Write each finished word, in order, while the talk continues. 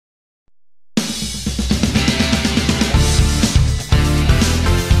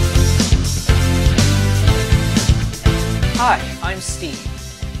I'm Steve.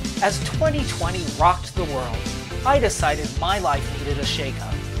 As 2020 rocked the world, I decided my life needed a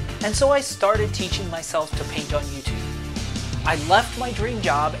shakeup, and so I started teaching myself to paint on YouTube. I left my dream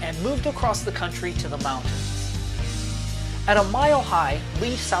job and moved across the country to the mountains. At a mile high,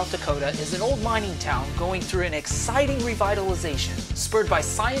 Lee, South Dakota is an old mining town going through an exciting revitalization spurred by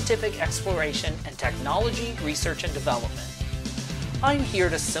scientific exploration and technology, research and development. I'm here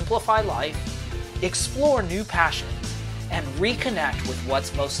to simplify life, explore new passions, and reconnect with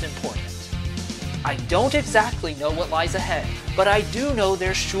what's most important. I don't exactly know what lies ahead, but I do know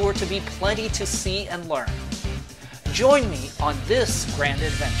there's sure to be plenty to see and learn. Join me on this grand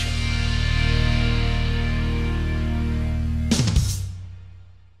adventure.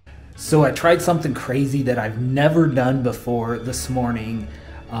 So I tried something crazy that I've never done before this morning.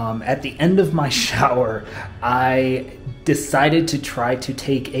 At the end of my shower, I decided to try to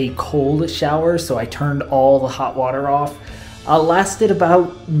take a cold shower, so I turned all the hot water off. Lasted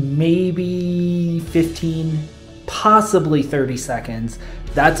about maybe 15, possibly 30 seconds.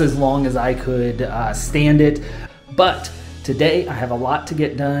 That's as long as I could stand it. But today I have a lot to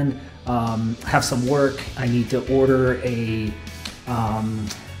get done. Have some work. I need to order a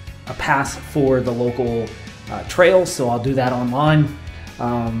pass for the local trail, so I'll do that online.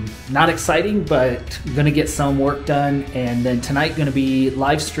 Not exciting, but gonna get some work done, and then tonight gonna be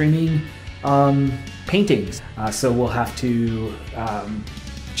live streaming paintings. So we'll have to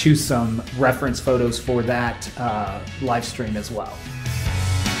choose some reference photos for that live stream as well.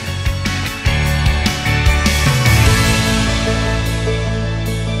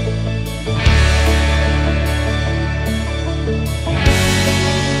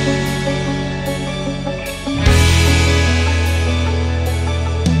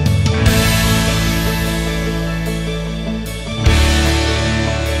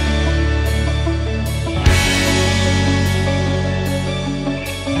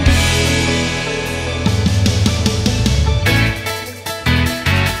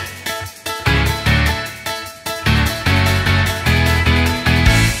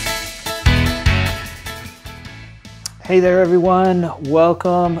 Hey there everyone,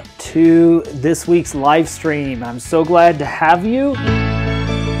 welcome to this week's live stream. I'm so glad to have you.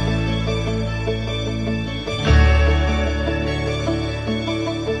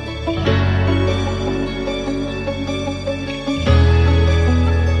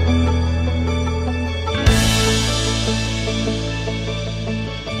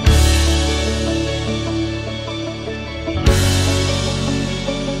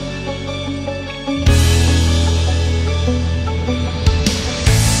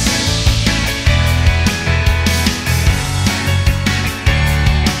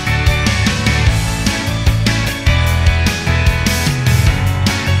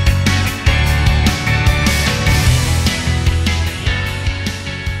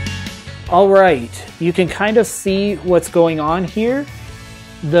 All right, you can kind of see what's going on here.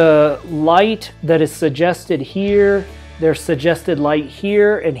 The light that is suggested here, there's suggested light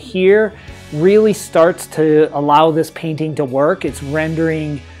here and here, really starts to allow this painting to work. It's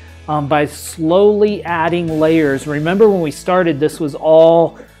rendering by slowly adding layers. Remember when we started, this was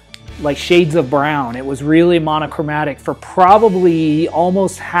all like shades of brown. It was really monochromatic for probably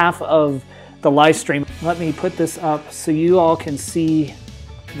almost half of the live stream. Let me put this up so you all can see.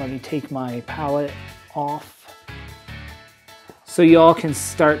 Let me take my palette off so you all can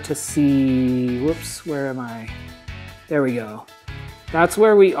start to see. Whoops, where am I? There we go. That's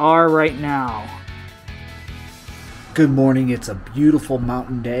where we are right now. Good morning. It's a beautiful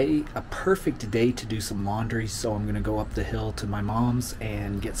mountain day, a perfect day to do some laundry. So I'm gonna go up the hill to my mom's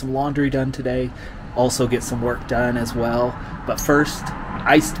and get some laundry done today. Also get some work done as well. But first,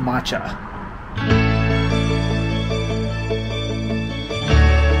 iced matcha.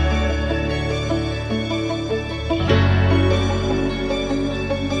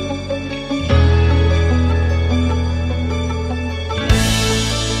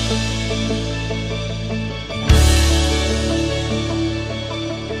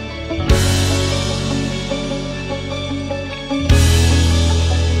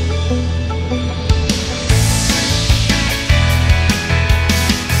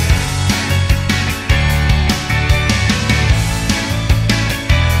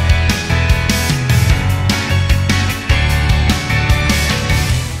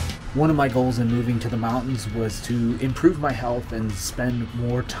 One of my goals in moving to the mountains was to improve my health and spend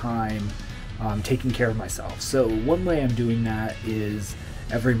more time taking care of myself. So one way I'm doing that is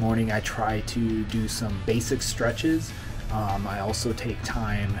every morning I try to do some basic stretches. I also take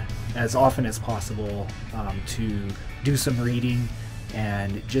time as often as possible to do some reading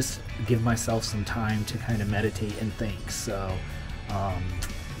and just give myself some time to kind of meditate and think. So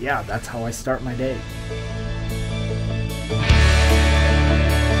Yeah, that's how I start my day.